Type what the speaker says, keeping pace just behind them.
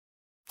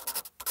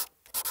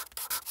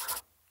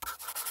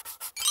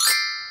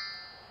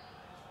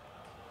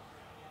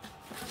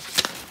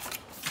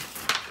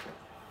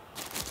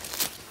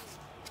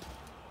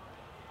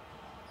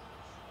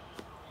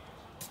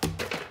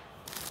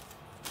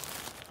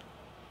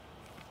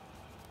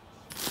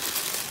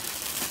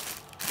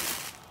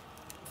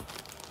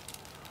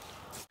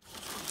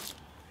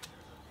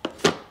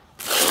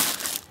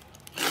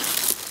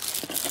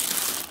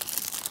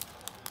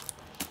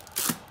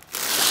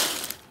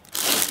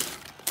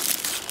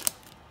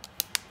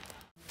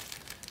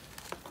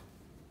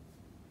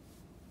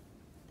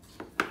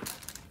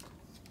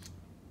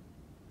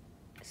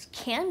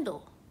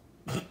candle.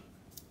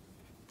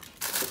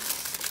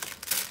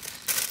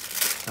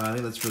 I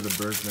think that's for the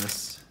bird's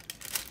nest.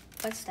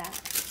 What's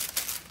that?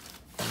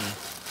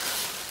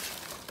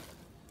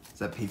 Is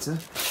that pizza?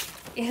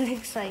 It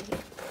looks like it.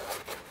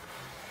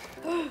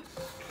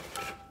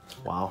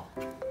 Wow.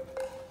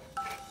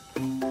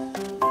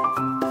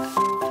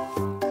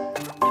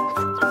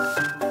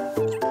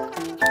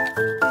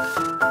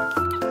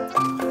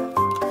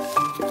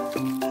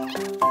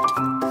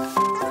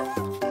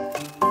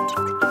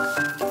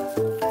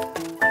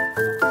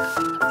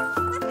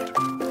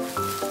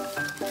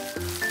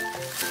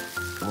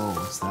 Whoa,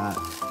 what's that?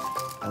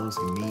 That looks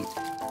like meat.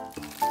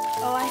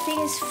 Oh, I think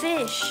it's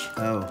fish.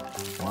 Oh,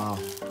 wow.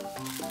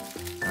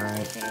 All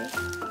right. Okay.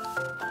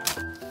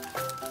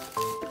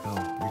 Oh,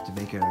 we have to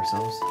make it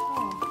ourselves? Oh,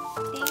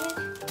 dang it.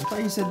 I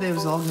thought you said that it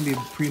was all going to be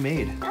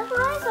pre-made. That's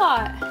what I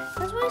thought.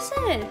 That's what I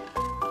said.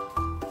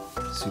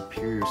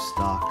 Superior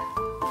stock.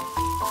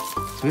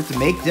 So we have to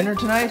make dinner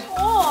tonight?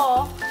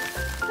 Oh,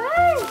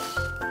 fish.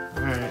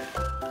 All right.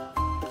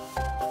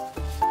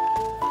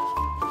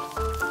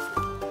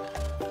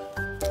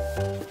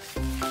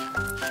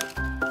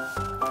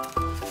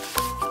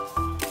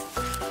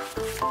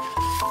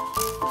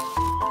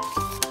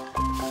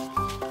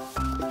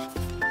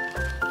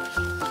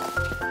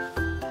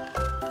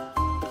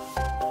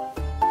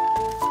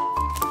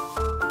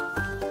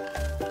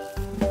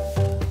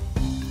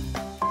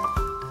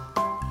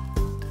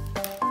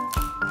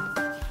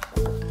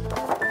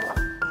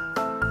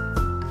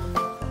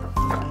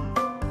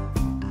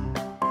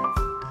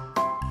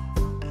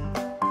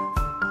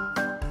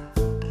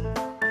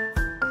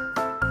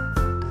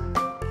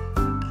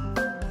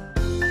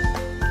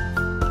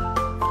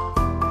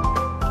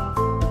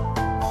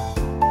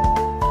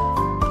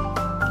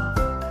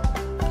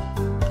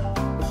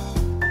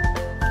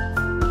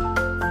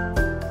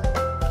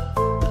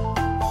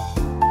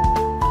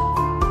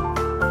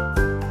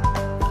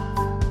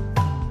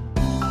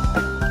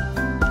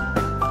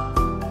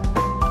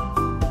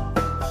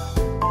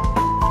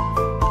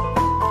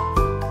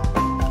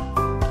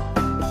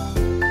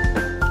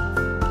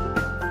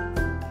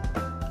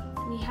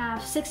 We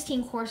have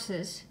 16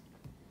 courses.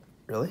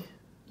 Really?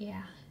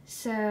 Yeah.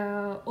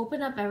 So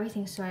open up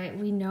everything so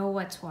we know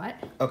what's what.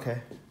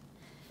 Okay.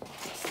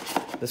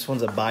 This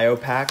one's a bio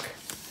pack.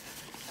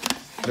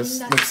 This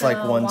That's looks like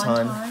the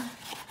wonton.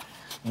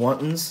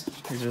 Wontons.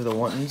 These are the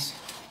wontons.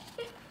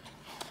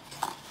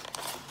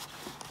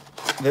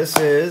 This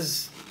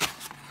is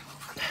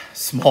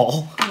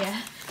small.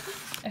 Yeah.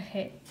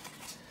 Okay.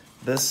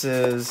 This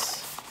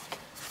is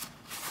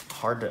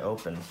hard to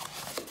open.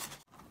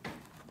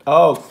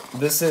 Oh,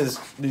 these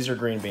are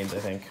green beans, I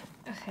think.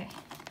 Okay.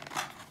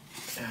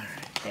 Alright.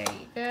 There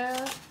you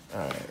go.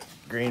 Alright.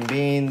 Green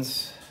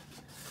beans.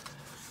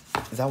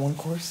 Is that one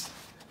course?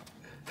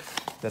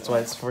 That's why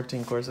it's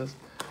 14 courses?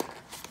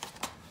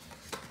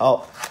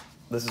 Oh,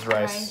 this is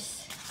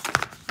rice.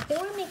 I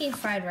think we're making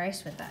fried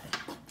rice with that.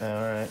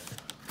 Alright.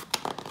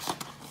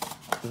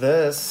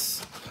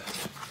 This,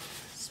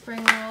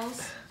 Spring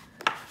rolls.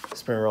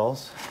 spring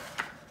rolls.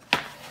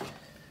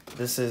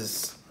 This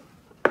is,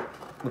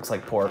 looks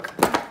like pork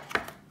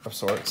of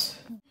sorts.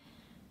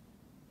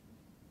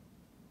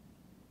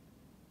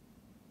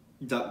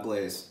 Duck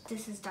glaze.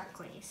 This is duck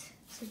glaze.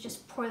 So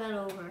just pour that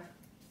over.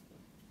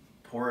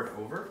 Pour it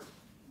over?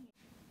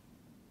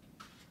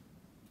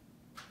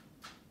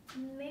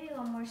 Maybe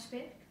one more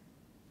spoon.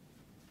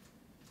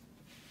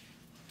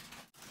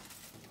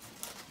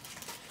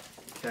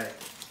 Okay.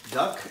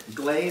 Duck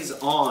glaze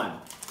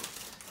on.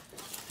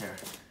 Here,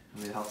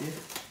 let me help you.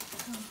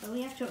 Oh, but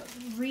we have to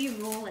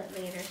re-roll it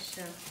later,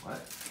 so. What?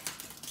 What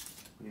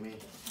do you mean?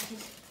 It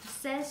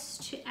says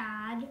to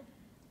add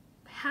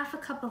half a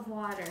cup of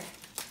water.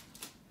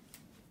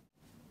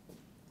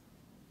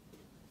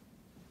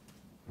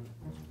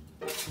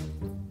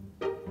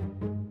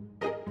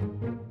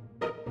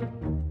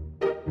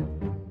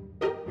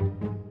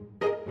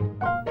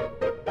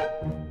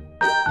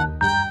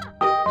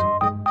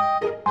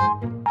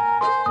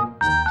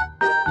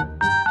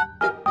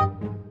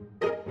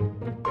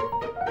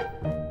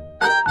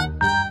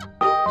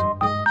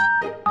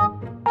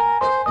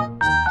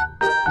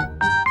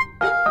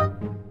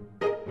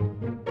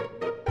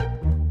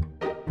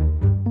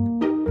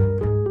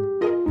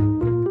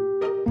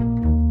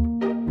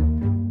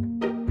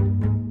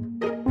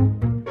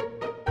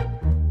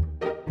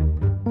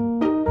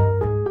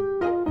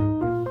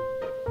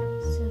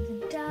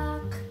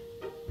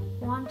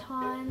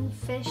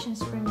 Fish and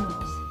spring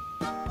rolls.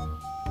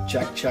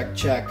 Check, check,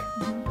 check.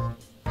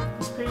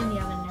 Let's put it in the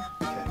oven now.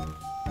 Okay.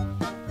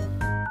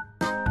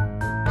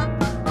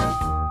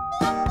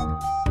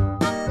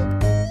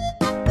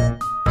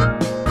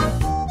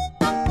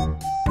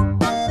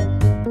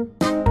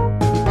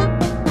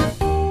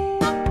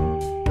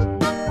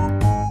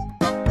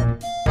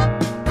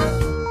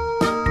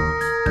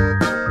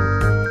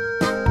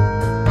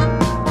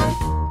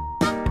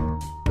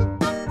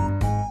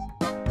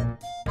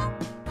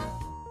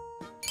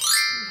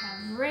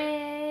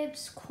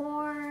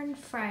 Corn,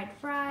 fried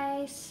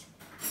rice,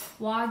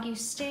 Wagyu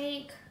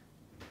steak,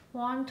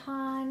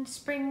 wonton,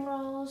 spring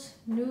rolls,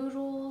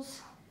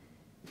 noodles,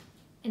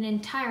 an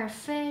entire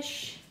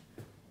fish,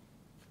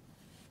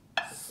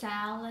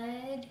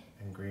 salad.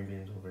 And green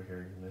beans over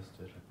here, you missed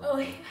it. Oh,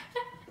 yeah.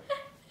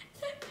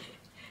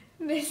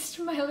 Missed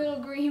my little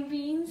green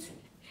beans.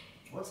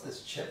 What's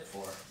this chip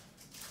for?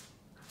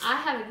 I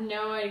have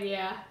no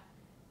idea.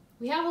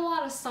 We have a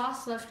lot of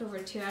sauce left over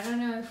too. I don't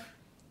know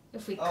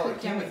if we Oh, it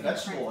cooked came with everything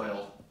vegetable correctly.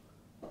 oil.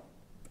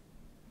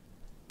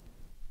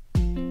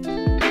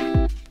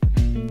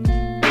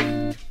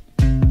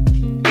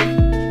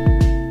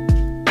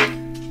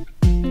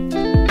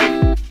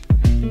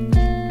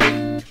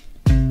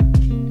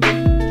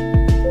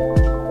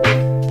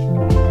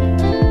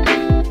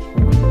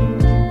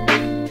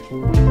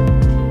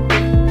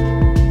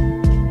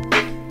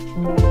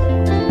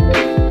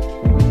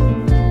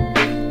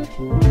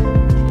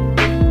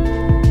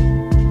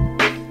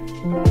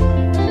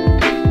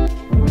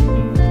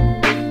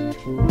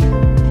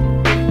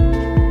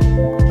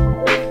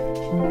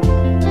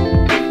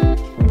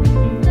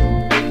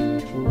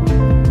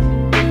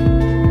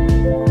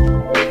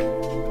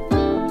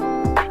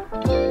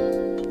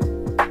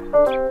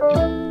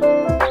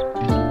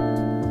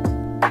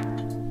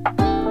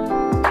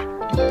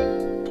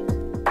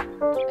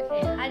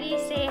 Okay, how do you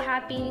say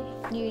Happy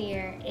New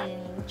Year in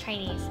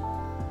Chinese?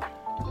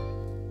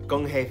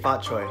 恭喜发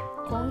财.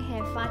 恭喜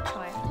发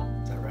财.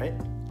 Is that right?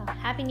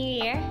 Happy New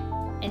Year.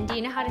 And do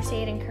you know how to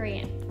say it in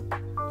Korean?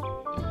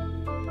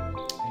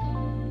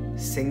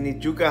 생일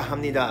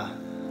축하합니다.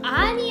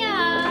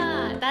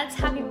 아니야. That's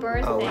happy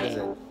birthday. Oh, what is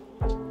it?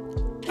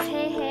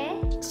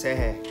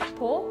 새해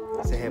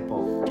새해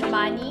복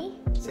많이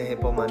새해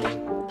복 많이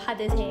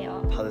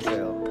받으세요.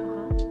 받으세요.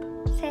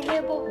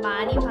 새해 복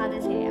많이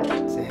받으세요.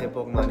 새해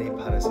복 많이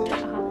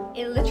받으세요.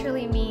 It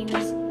literally means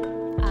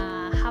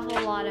have a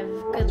lot of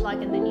good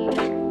luck in the new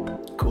year.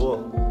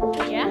 Cool.